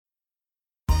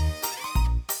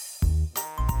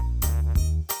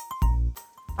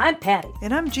I'm Patty.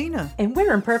 And I'm Gina. And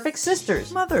we're imperfect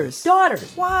sisters. Mothers.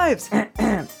 Daughters. Wives.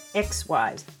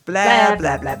 Ex-wives. Blah,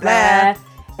 blah, blah, blah.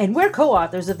 And we're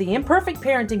co-authors of the imperfect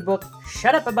parenting book,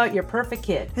 Shut Up About Your Perfect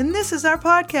Kid. And this is our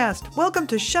podcast. Welcome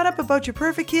to Shut Up About Your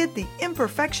Perfect Kid, the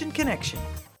Imperfection Connection.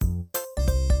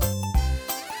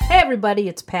 Hey everybody,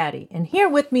 it's Patty. And here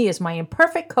with me is my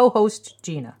imperfect co-host,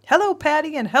 Gina. Hello,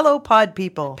 Patty, and hello, pod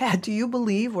people. Pat, do you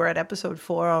believe we're at episode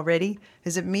 4 already?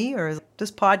 Is it me or is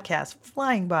this podcast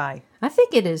flying by? I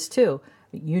think it is too.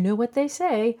 But you know what they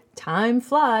say, time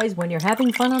flies when you're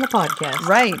having fun on a podcast.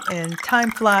 Right, and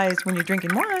time flies when you're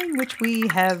drinking wine, which we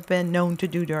have been known to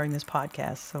do during this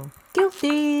podcast. So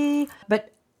Guilty.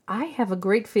 But I have a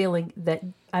great feeling that,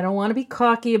 I don't want to be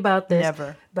cocky about this.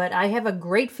 Never. But I have a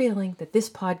great feeling that this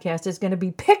podcast is going to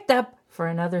be picked up for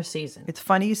another season. It's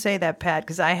funny you say that, Pat,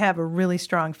 because I have a really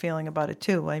strong feeling about it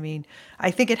too. I mean,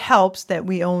 I think it helps that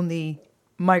we own the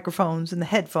microphones and the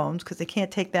headphones because they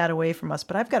can't take that away from us.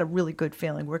 But I've got a really good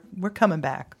feeling we're coming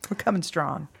back. We're coming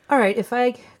strong. All right, if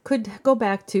I could go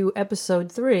back to episode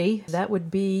 3, that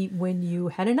would be when you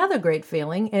had another great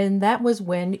feeling, and that was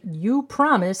when you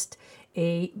promised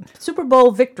a Super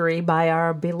Bowl victory by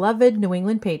our beloved New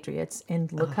England Patriots, and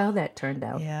look how that turned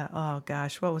out. Yeah, oh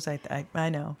gosh, what was I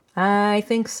know. I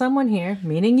think someone here,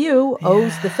 meaning you,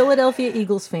 owes the Philadelphia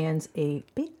Eagles fans a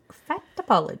big fat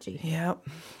apology. Yep.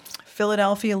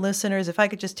 Philadelphia listeners, if I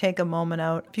could just take a moment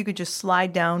out, if you could just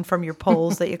slide down from your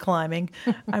poles that you're climbing,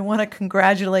 I want to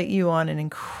congratulate you on an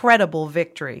incredible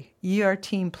victory. Your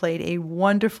team played a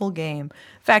wonderful game.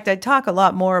 In fact, I'd talk a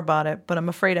lot more about it, but I'm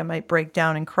afraid I might break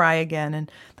down and cry again.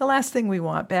 And the last thing we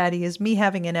want, Patty, is me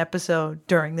having an episode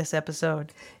during this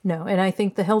episode. No, and I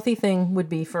think the healthy thing would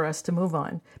be for us to move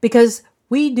on, because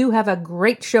we do have a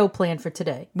great show planned for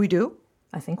today. We do?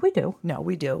 I think we do. No,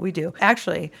 we do.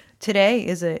 Actually, today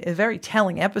is a very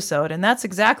telling episode, and that's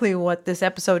exactly what this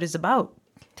episode is about.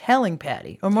 Telling,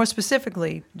 Patty, or more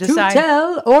specifically, To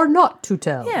tell or not to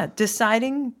tell. Yeah,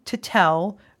 deciding to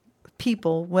tell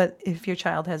people if your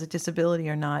child has a disability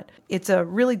or not. It's a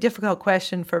really difficult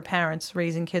question for parents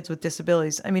raising kids with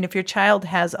disabilities. I mean, if your child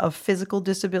has a physical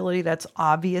disability that's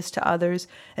obvious to others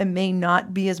and may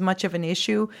not be as much of an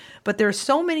issue, but there are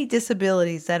so many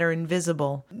disabilities that are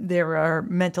invisible. There are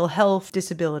mental health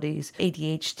disabilities,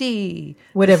 ADHD.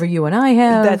 Whatever you and I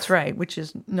have. That's right, which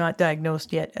is not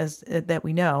diagnosed yet as that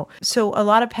we know. So a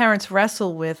lot of parents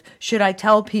wrestle with, should I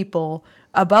tell people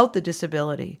about the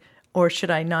disability? Or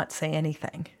should I not say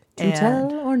anything? To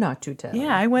tell or not to tell?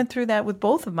 Yeah, I went through that with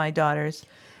both of my daughters.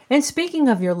 And speaking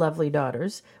of your lovely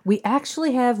daughters, we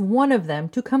actually have one of them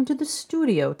to come to the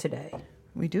studio today.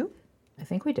 We do? I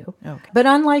think we do. Okay. But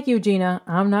unlike you, Gina,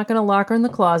 I'm not going to lock her in the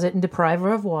closet and deprive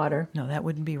her of water. No, that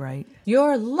wouldn't be right.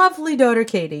 Your lovely daughter,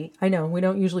 Katie. I know, we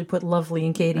don't usually put lovely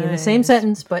and Katie in the same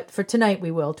sentence, but for tonight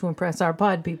we will, to impress our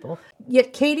pod people.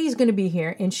 Yet Katie's going to be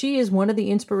here, and she is one of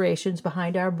the inspirations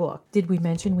behind our book. Did we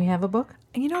mention we have a book?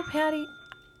 And you know, Patty,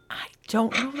 I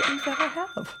don't know that we've ever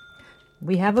have.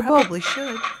 We have a book. Probably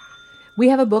should. We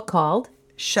have a book called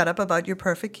Shut Up About Your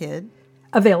Perfect Kid.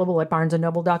 Available at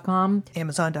barnesandnoble.com,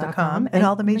 Amazon.com, and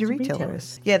all the major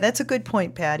retailers. Yeah, that's a good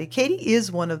point, Patty. Katie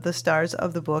is one of the stars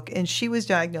of the book, and she was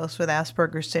diagnosed with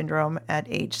Asperger's syndrome at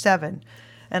age 7.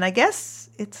 And I guess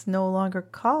it's no longer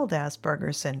called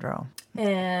Asperger's syndrome.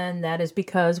 And that is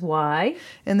because why?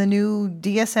 In the new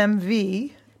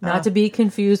DSM-V... Not to be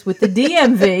confused with the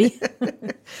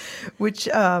DMV. which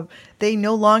they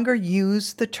no longer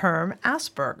use the term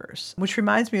Asperger's, which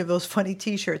reminds me of those funny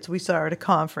T-shirts we saw at a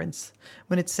conference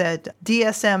when it said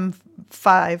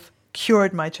DSM-5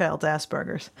 cured my child's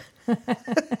Asperger's.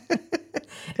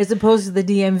 As opposed to the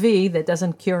DMV that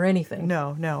doesn't cure anything.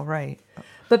 No, right.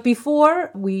 But before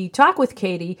we talk with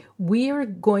Katie, we are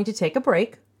going to take a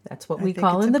break. That's what we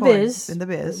call in the biz. In the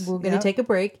biz. We're going to take a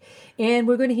break, and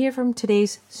we're going to hear from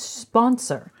today's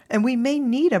sponsor. And we may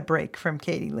need a break from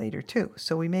Katie later, too.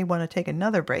 So we may want to take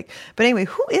another break. But anyway,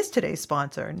 who is today's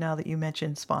sponsor, now that you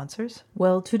mentioned sponsors?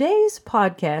 Well, today's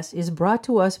podcast is brought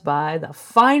to us by the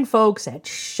fine folks at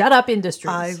Shut Up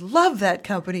Industries. I love that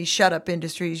company, Shut Up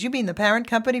Industries. You mean the parent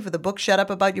company for the book Shut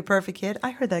Up About Your Perfect Kid? I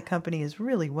heard that company is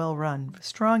really well run.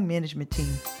 Strong management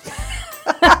team.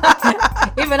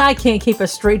 Even I can't keep a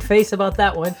straight face about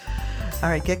that one. All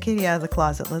right, get Katie out of the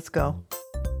closet. Let's go.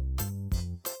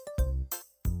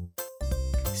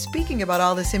 Speaking about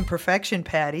all this imperfection,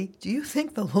 Patty, do you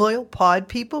think the loyal pod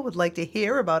people would like to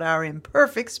hear about our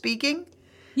imperfect speaking?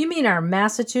 You mean our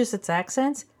Massachusetts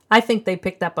accents? I think they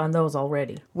picked up on those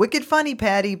already. Wicked funny,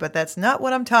 Patty, but that's not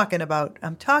what I'm talking about.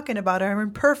 I'm talking about our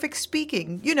imperfect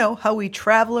speaking. You know, how we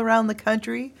travel around the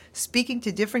country, speaking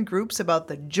to different groups about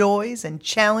the joys and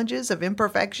challenges of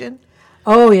imperfection.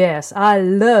 Oh, yes. I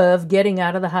love getting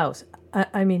out of the house.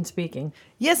 I mean, speaking.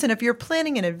 Yes, and if you're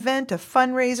planning an event, a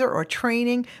fundraiser, or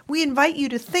training, we invite you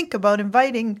to think about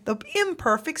inviting the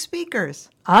imperfect speakers.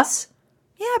 Us?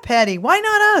 Yeah, Patty, why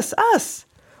not us? Us.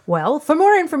 Well, for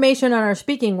more information on our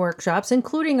speaking workshops,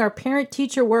 including our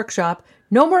parent-teacher workshop,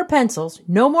 No More Pencils,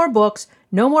 No More Books,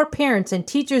 No More Parents and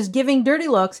Teachers Giving Dirty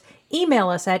Looks, email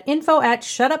us at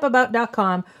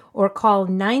info@shutupabout.com or call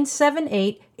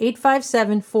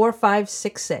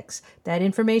 978-857-4566. That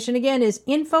information again is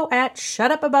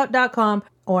info@shutupabout.com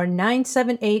or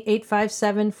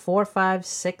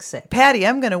 978-857-4566. Patty,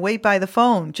 I'm going to wait by the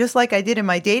phone, just like I did in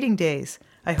my dating days.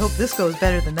 I hope this goes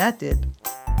better than that did.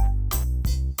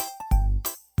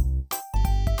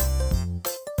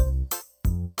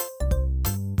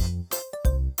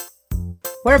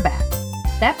 We're back.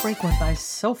 That break went by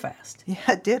so fast. Yeah,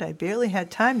 it did. I barely had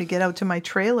time to get out to my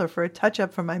trailer for a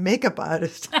touch-up from my makeup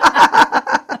artist.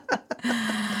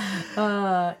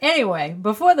 Anyway,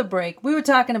 before the break, we were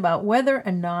talking about whether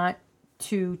or not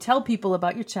to tell people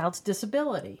about your child's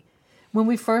disability. When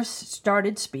we first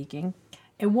started speaking,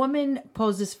 a woman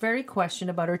posed this very question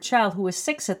about her child who was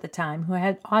 6 at the time who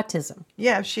had autism.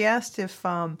 Yeah, she asked if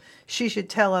she should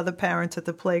tell other parents at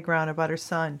the playground about her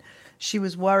son. She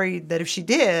was worried that if she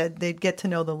did, they'd get to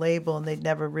know the label and they'd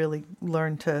never really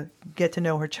learn to get to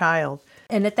know her child.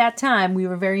 And at that time, we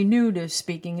were very new to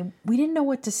speaking, and we didn't know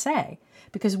what to say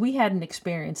because we hadn't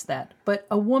experienced that. But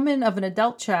a woman of an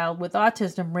adult child with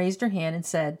autism raised her hand and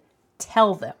said,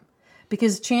 tell them,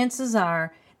 because chances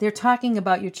are they're talking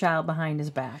about your child behind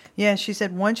his back. Yeah, she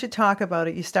said once you talk about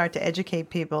it, you start to educate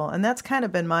people. And that's kind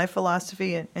of been my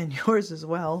philosophy and yours as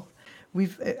well.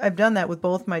 I've done that with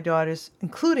both my daughters,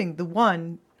 including the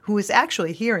one who is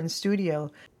actually here in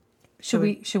studio. Should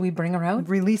we bring her out?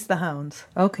 Release the hounds.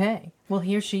 Okay. Well,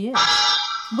 here she is.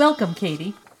 Welcome,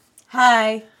 Katie.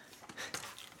 Hi.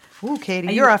 Ooh,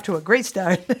 Katie, you're off to a great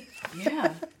start.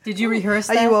 Yeah. Did you rehearse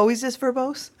that? Are you always this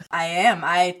verbose? I am.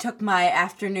 I took my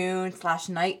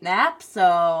afternoon/night nap,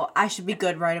 so I should be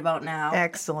good right about now.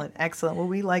 Excellent, excellent. Well,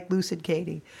 we like lucid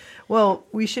Katie. Well,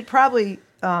 we should probably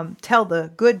tell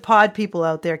the good pod people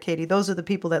out there, Katie. Those are the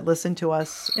people that listen to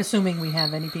us. Assuming we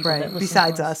have any people that listen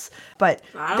besides to us. But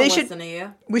I don't listen to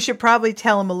you. We should probably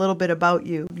tell them a little bit about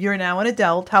you. You're now an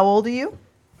adult. How old are you?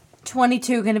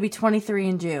 22, going to be 23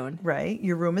 in June. Right.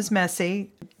 Your room is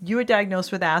messy. You were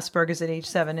diagnosed with Asperger's at age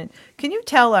 7. And can you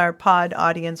tell our pod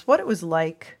audience what it was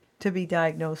like to be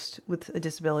diagnosed with a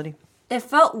disability? It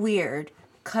felt weird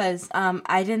because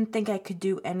I didn't think I could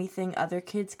do anything other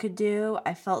kids could do.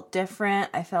 I felt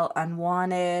different. I felt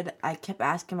unwanted. I kept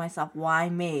asking myself, why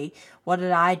me? What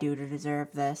did I do to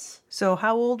deserve this? So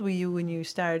how old were you when you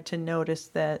started to notice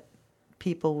that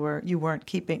you weren't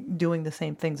doing the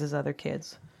same things as other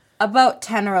kids? About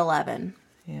 10 or 11.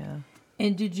 Yeah.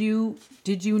 And did you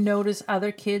notice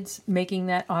other kids making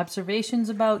that observations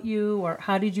about you, or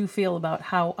how did you feel about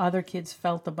how other kids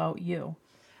felt about you?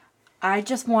 I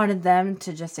just wanted them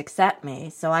to just accept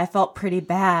me, so I felt pretty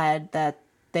bad that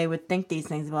they would think these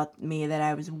things about me, that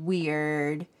I was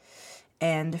weird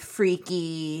and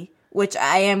freaky, which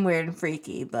I am weird and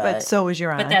freaky, But so is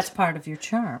your aunt. But that's part of your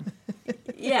charm.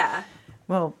 Yeah.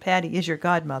 Well, Patty is your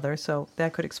godmother, so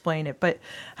that could explain it. But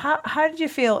how did you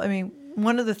feel? I mean,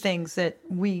 one of the things that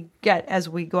we get as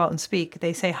we go out and speak,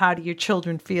 they say, how do your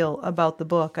children feel about the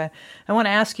book? I want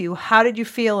to ask you, how did you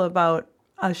feel about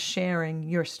us sharing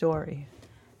your story?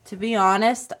 To be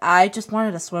honest, I just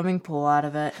wanted a swimming pool out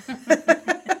of it.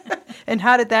 And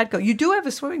how did that go? You do have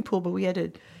a swimming pool, but we had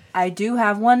to... I do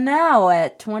have one now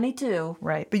at 22.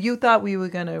 Right. But you thought we were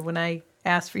going to, when I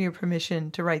asked for your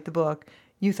permission to write the book,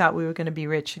 you thought we were going to be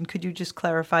rich. And could you just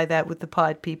clarify that with the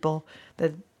pod people,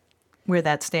 where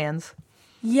that stands?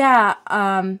 Yeah,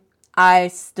 I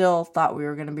still thought we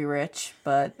were going to be rich,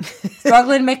 but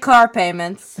struggling to make car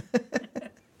payments.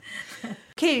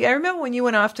 Katie, I remember when you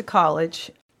went off to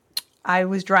college, I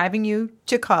was driving you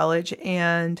to college,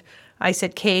 and I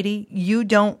said, Katie, you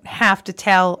don't have to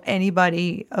tell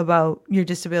anybody about your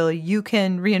disability. You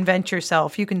can reinvent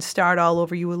yourself. You can start all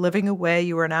over. You were living away.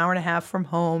 You were an hour and a half from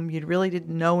home. You really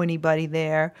didn't know anybody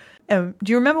there. Do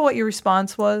you remember what your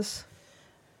response was?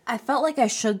 I felt like I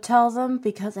should tell them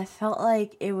because I felt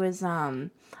like it was,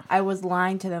 I was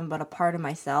lying to them about a part of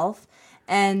myself.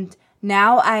 And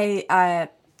now I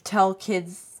tell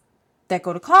kids that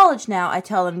go to college now, I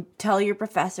tell them, tell your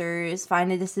professors,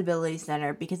 find a disability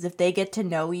center, because if they get to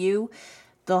know you,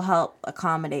 they'll help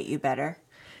accommodate you better.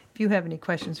 If you have any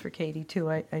questions for Katie, too,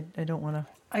 I don't want to...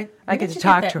 I get to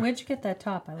talk to her. Where'd you get that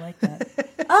top? I like that.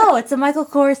 Oh, it's a Michael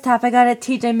Kors top I got at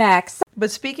TJ Maxx.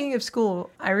 But speaking of school,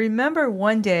 I remember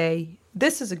one day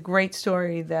this is a great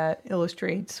story that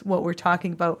illustrates what we're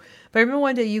talking about. But I remember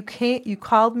one day you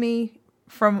called me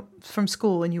from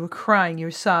school and you were crying, you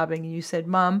were sobbing, and you said,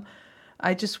 "Mom,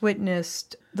 I just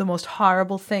witnessed the most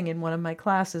horrible thing in one of my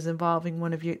classes involving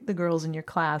one of the girls in your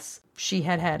class. She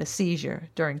had a seizure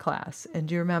during class." And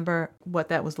do you remember what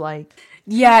that was like?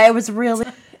 Yeah, it was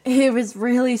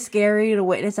really scary to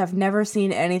witness. I've never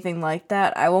seen anything like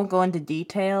that. I won't go into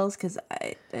details because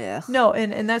No,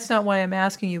 and that's not why I'm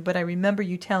asking you, but I remember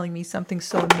you telling me something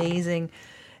so amazing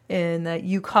in that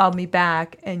you called me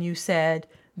back and you said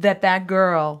that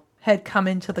girl had come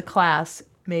into the class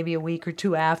maybe a week or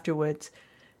two afterwards.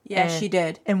 Yeah, she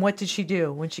did. And what did she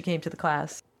do when she came to the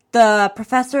class? The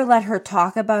professor let her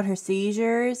talk about her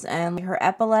seizures and her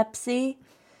epilepsy.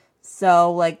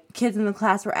 So, like, kids in the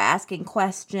class were asking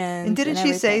questions. And didn't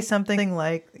she say something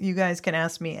like, "You guys can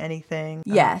ask me anything"?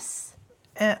 Yes.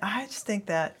 And I just think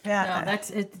that, yeah. No,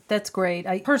 that's great.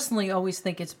 I personally always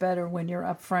think it's better when you're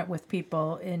upfront with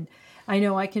people. And I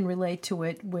know I can relate to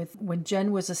it with when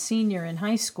Jen was a senior in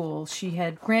high school. She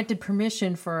had granted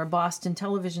permission for a Boston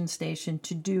television station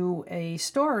to do a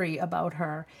story about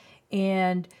her.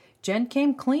 And Jen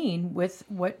came clean with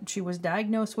what she was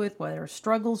diagnosed with, what her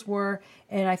struggles were.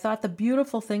 And I thought the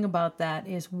beautiful thing about that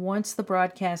is once the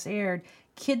broadcast aired,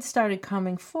 kids started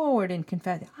coming forward and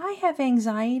confessing, "I have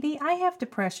anxiety, I have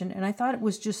depression." And I thought it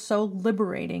was just so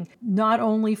liberating, not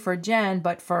only for Jen,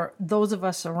 but for those of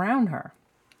us around her.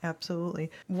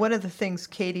 Absolutely. One of the things,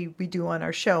 Katie, we do on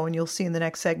our show, and you'll see in the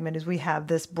next segment, is we have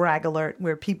this brag alert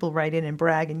where people write in and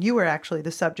brag. And you were actually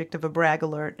the subject of a brag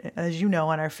alert, as you know,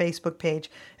 on our Facebook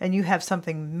page. And you have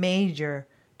something major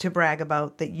to brag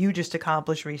about that you just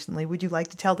accomplished recently. Would you like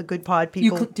to tell the Good Pod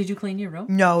people? Did you clean your room?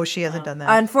 No, she hasn't done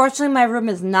that. Unfortunately, my room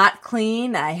is not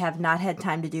clean. I have not had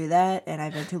time to do that, and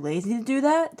I've been too lazy to do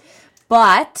that.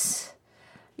 But...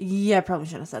 yeah, I probably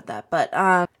should have said that. But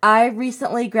I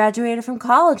recently graduated from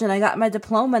college, and I got my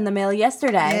diploma in the mail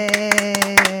yesterday.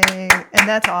 Yay! And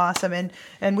that's awesome.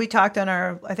 And we talked on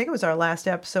I think it was our last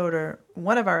episode or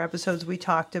one of our episodes, we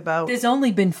talked about... There's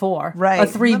only been 4 right. or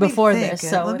 3 before this.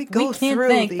 So let me go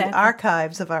through the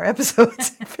archives of our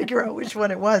episodes and figure out which one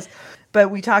it was.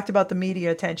 But we talked about the media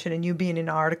attention and you being in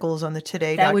articles on the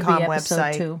Today.com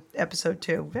website. Episode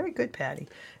 2. Very good, Patty.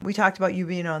 We talked about you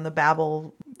being on the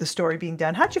Babbel, the story being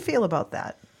done. How'd you feel about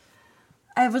that?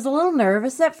 I was a little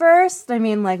nervous at first. I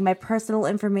mean, like, my personal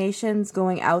information's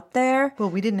going out there. Well,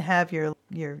 we didn't have your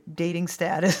dating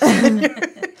status.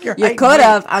 You could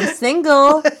have. I'm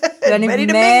single. Any Ready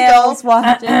to males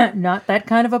watching? Not that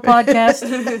kind of a podcast.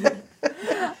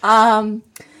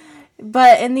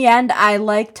 But in the end, I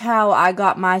liked how I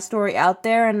got my story out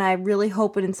there, and I really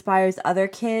hope it inspires other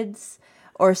kids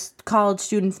or college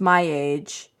students my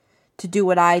age to do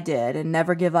what I did and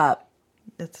never give up.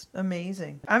 It's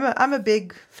amazing. I'm a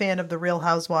big fan of the Real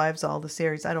Housewives, all the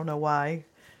series. I don't know why.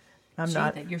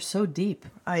 You're so deep.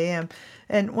 I am.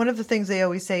 And one of the things they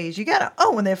always say is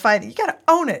when they're fighting, you got to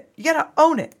own it. You got to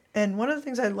own it. And one of the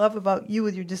things I love about you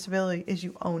with your disability is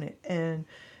you own it.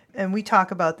 And we talk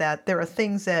about that. There are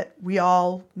things that we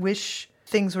all wish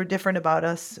things were different about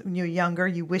us. When you're younger,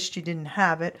 you wished you didn't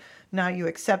have it. Now you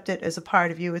accept it as a part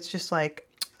of you. It's just like...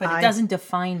 But it doesn't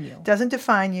define you. Doesn't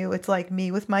define you. It's like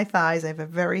me with my thighs. I have a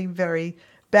very, very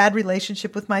bad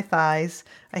relationship with my thighs.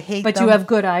 I hate them. But you have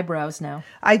good eyebrows now.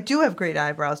 I do have great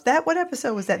eyebrows. What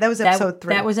episode was that? That was episode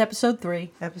 3. That was episode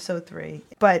 3. Episode 3.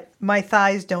 But my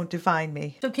thighs don't define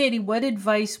me. So, Katie, what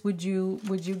advice would you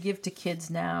give to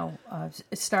kids now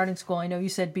starting school? I know you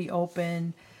said be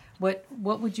open. What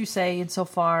would you say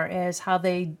insofar as how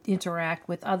they interact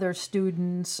with other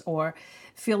students or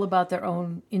feel about their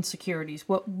own insecurities?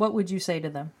 What would you say to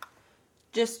them?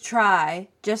 Just try.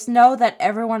 Just know that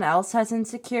everyone else has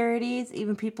insecurities,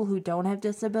 even people who don't have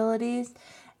disabilities,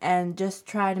 and just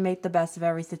try to make the best of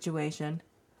every situation.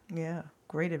 Yeah,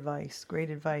 great advice. Great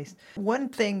advice. One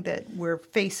thing that we're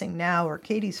facing now, or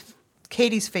Katie's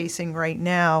facing right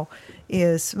now,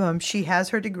 is she has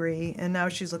her degree and now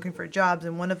she's looking for jobs.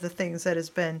 And one of the things that has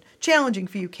been challenging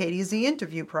for you, Katie, is the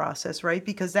interview process, right?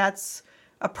 Because that's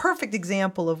a perfect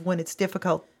example of when it's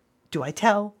difficult. Do I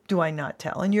tell? Do I not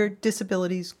tell? And your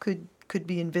disabilities could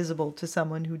be invisible to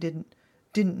someone who didn't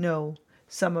know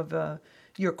some of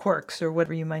your quirks or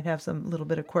whatever. You might have some little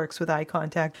bit of quirks with eye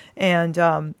contact. And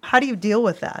how do you deal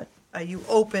with that? Are you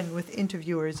open with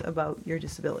interviewers about your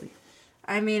disability?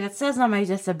 I mean, it says on my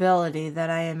disability that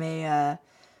I am a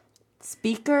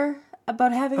speaker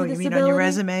about having a disability. Oh, you mean on your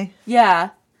resume?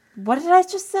 Yeah. What did I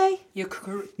just say? Your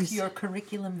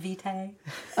curriculum vitae.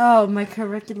 Oh, my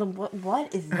curriculum.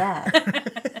 What is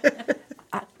that?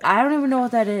 I don't even know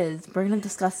what that is. We're going to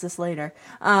discuss this later.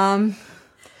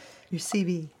 Your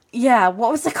CV. Yeah,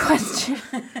 what was the question?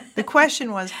 The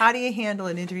question was, how do you handle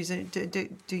an interview?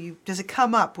 Does it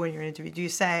come up when you're interviewed? Do you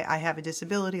say, I have a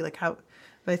disability? Like how?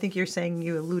 But I think you're saying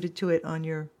you alluded to it on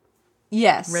your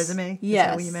Yes. resume. Yes. Is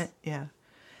that what you meant? Yeah.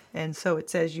 And so it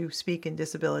says you speak in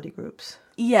disability groups.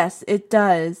 Yes, it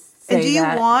does say And do you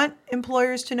that. want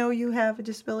employers to know you have a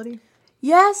disability?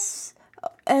 Yes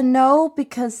and no,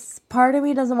 because part of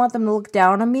me doesn't want them to look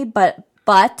down on me, but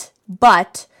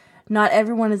not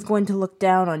everyone is going to look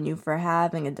down on you for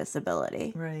having a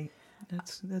disability. Right.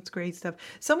 That's great stuff.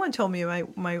 Someone told me,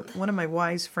 one of my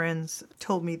wise friends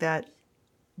told me that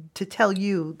to tell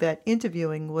you that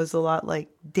interviewing was a lot like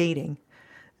dating,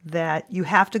 that you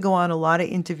have to go on a lot of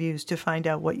interviews to find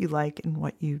out what you like and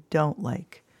what you don't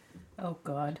like. Oh,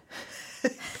 God.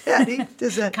 Patty,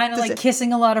 does that Kind of does like it-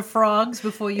 kissing a lot of frogs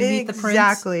before you meet the prince.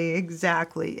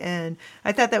 Exactly. And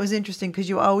I thought that was interesting because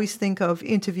you always think of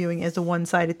interviewing as a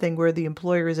one-sided thing where the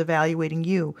employer is evaluating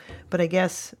you. But I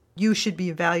guess you should be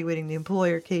evaluating the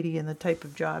employer, Katie, and the type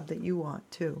of job that you want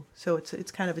too. So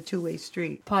it's kind of a two-way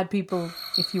street. Pod people,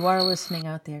 if you are listening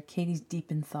out there, Katie's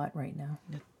deep in thought right now.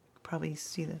 Probably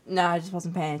see that. No, I just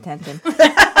wasn't paying attention.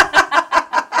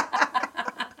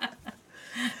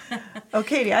 Oh,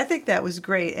 Katie, I think that was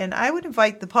great. And I would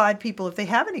invite the pod people, if they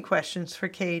have any questions for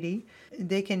Katie,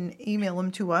 they can email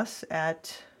them to us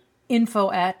at,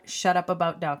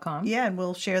 info@shutupabout.com. yeah, and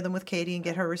we'll share them with Katie and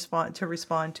get her respond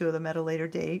to them at a later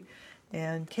date.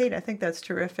 And Kate, I think that's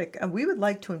terrific. We would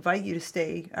like to invite you to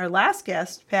stay. Our last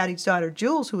guest, Patty's daughter,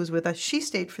 Jules, who was with us, she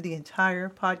stayed for the entire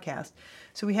podcast.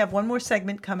 So we have one more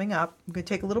segment coming up. I'm going to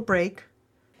take a little break.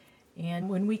 And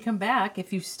when we come back,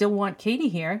 if you still want Katie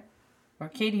here, or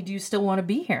Katie, do you still want to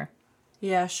be here?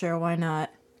 Yeah, sure, why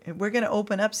not? And we're going to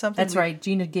open up something. That's right.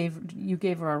 Gina gave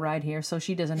her a ride here, so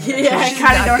she doesn't have a Yeah, I choice.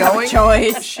 kind of don't have a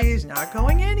choice. She's not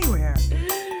going anywhere.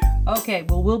 Okay,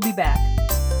 well, we'll be back.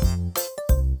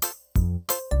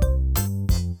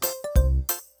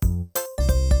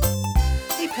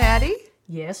 Hey, Patty.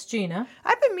 Yes, Gina.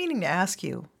 I've been meaning to ask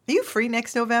you, are you free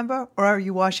next November or are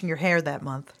you washing your hair that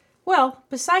month? Well,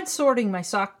 besides sorting my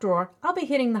sock drawer, I'll be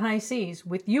hitting the high seas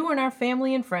with you and our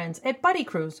family and friends at Buddy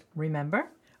Cruise, remember?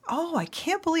 Oh, I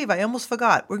can't believe I almost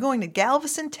forgot. We're going to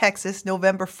Galveston, Texas,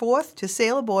 November 4th to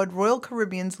sail aboard Royal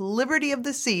Caribbean's Liberty of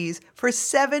the Seas for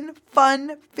 7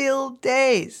 fun-filled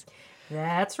days.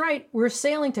 That's right. We're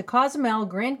sailing to Cozumel,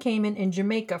 Grand Cayman, and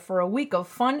Jamaica for a week of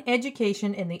fun,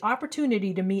 education, and the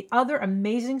opportunity to meet other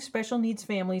amazing special needs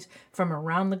families from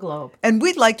around the globe. And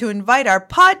we'd like to invite our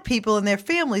pod people and their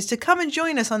families to come and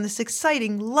join us on this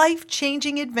exciting,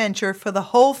 life-changing adventure for the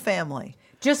whole family.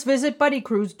 Just visit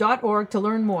buddycruise.org to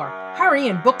learn more. Hurry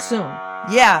and book soon.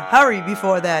 Yeah, hurry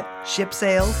before that ship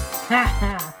sails. Ha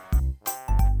ha.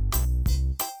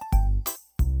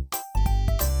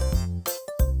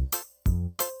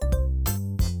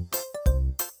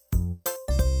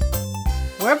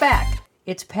 We're back.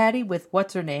 It's Patty with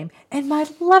what's her name and my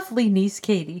lovely niece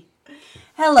Katie.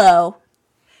 Hello.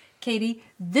 Katie,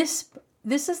 this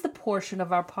is the portion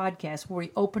of our podcast where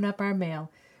we open up our mail.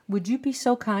 Would you be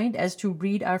so kind as to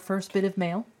read our first bit of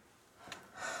mail?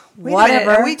 Wait a minute,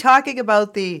 Whatever. are we talking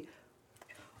about the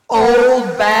old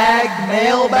bag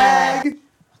mailbag?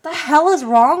 What the hell is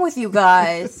wrong with you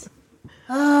guys?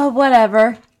 Oh,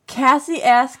 whatever. Cassie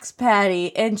asks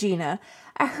Patty and Gina,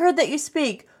 I heard that you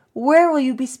speak. Where will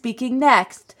you be speaking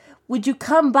next? Would you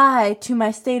come by to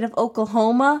my state of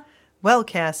Oklahoma? Well,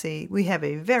 Cassie, we have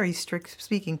a very strict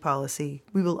speaking policy.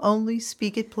 We will only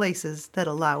speak at places that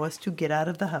allow us to get out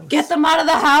of the house. Get them out of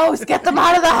the house! Get them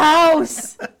out of the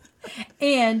house!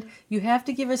 And you have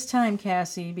to give us time,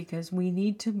 Cassie, because we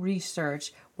need to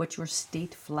research what your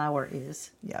state flower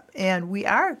is. Yeah, and we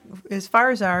are, as far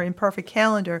as our imperfect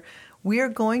calendar, we are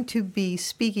going to be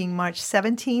speaking March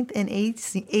 17th and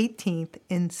 18th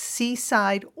in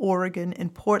Seaside, Oregon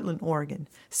and Portland, Oregon.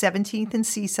 17th in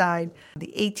Seaside,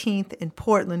 the 18th in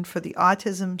Portland for the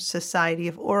Autism Society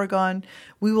of Oregon.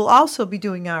 We will also be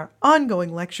doing our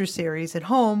ongoing lecture series at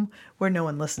home where no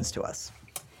one listens to us.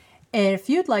 And if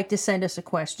you'd like to send us a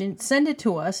question, send it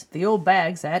to us, the old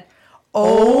bags, at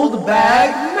Old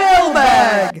Bag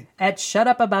Mailbag! at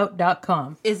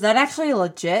shutupabout.com. Is that actually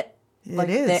legit? It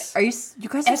is. Are you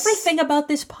guys are Everything about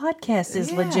this podcast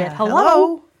is Yeah, legit.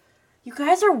 Hello? You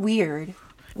guys are weird.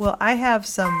 Well, I have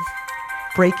some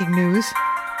breaking news.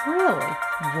 Really?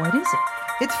 What is it?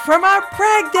 It's from our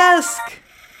Prag desk.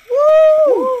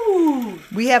 Woo!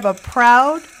 We have a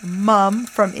proud mom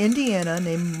from Indiana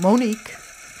named Monique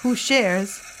who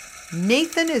shares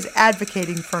Nathan is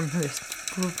advocating for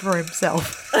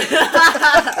himself.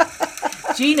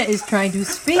 Gina is trying to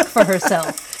speak for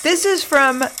herself. This is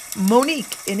from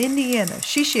Monique in Indiana.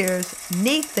 She shares,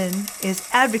 Nathan is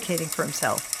advocating for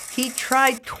himself. He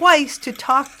tried twice to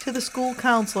talk to the school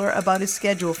counselor about his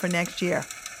schedule for next year.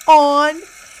 On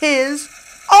his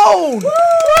own! Way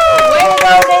to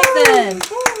go, Nathan!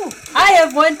 I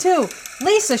have one too.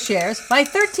 Lisa shares, my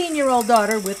 13-year-old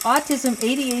daughter with autism,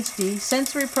 ADHD,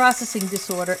 sensory processing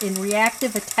disorder, and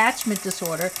reactive attachment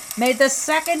disorder made the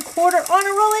second quarter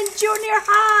honor roll in junior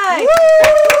high.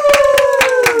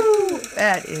 Woo!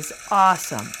 That is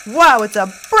awesome. Wow, it's a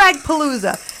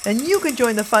bragpalooza. And you can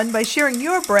join the fun by sharing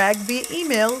your brag via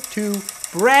email to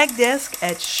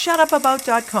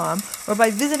bragdesk@shutupabout.com or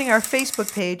by visiting our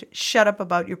Facebook page, Shut Up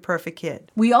About Your Perfect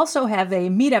Kid. We also have a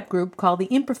meetup group called the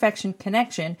Imperfection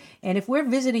Connection, and if we're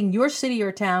visiting your city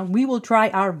or town, we will try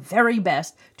our very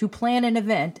best to plan an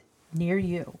event near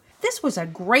you. This was a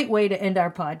great way to end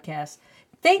our podcast.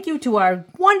 Thank you to our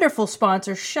wonderful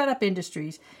sponsor, Shut Up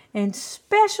Industries, and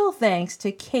special thanks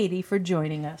to Katie for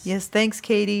joining us. Yes, thanks,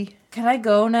 Katie. Can I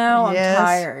go now? Yes, I'm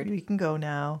tired. You can go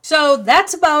now. So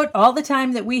that's about all the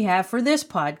time that we have for this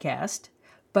podcast,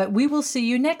 but we will see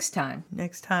you next time.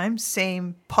 Next time,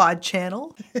 same pod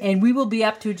channel. And we will be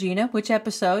up to, Gina, which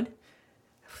episode?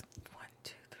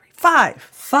 5.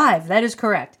 5, that is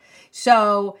correct.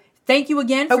 So thank you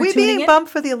again for Are we tuning being in. bumped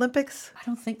for the Olympics?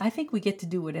 I think we get to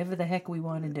do whatever the heck we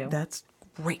want to do. That's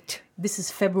great. This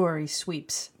is February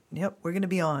sweeps. Yep, we're going to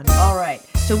be on. All right.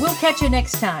 So we'll catch you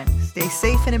next time. Stay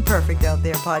safe and imperfect out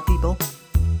there, pod people.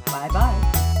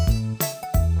 Bye-bye.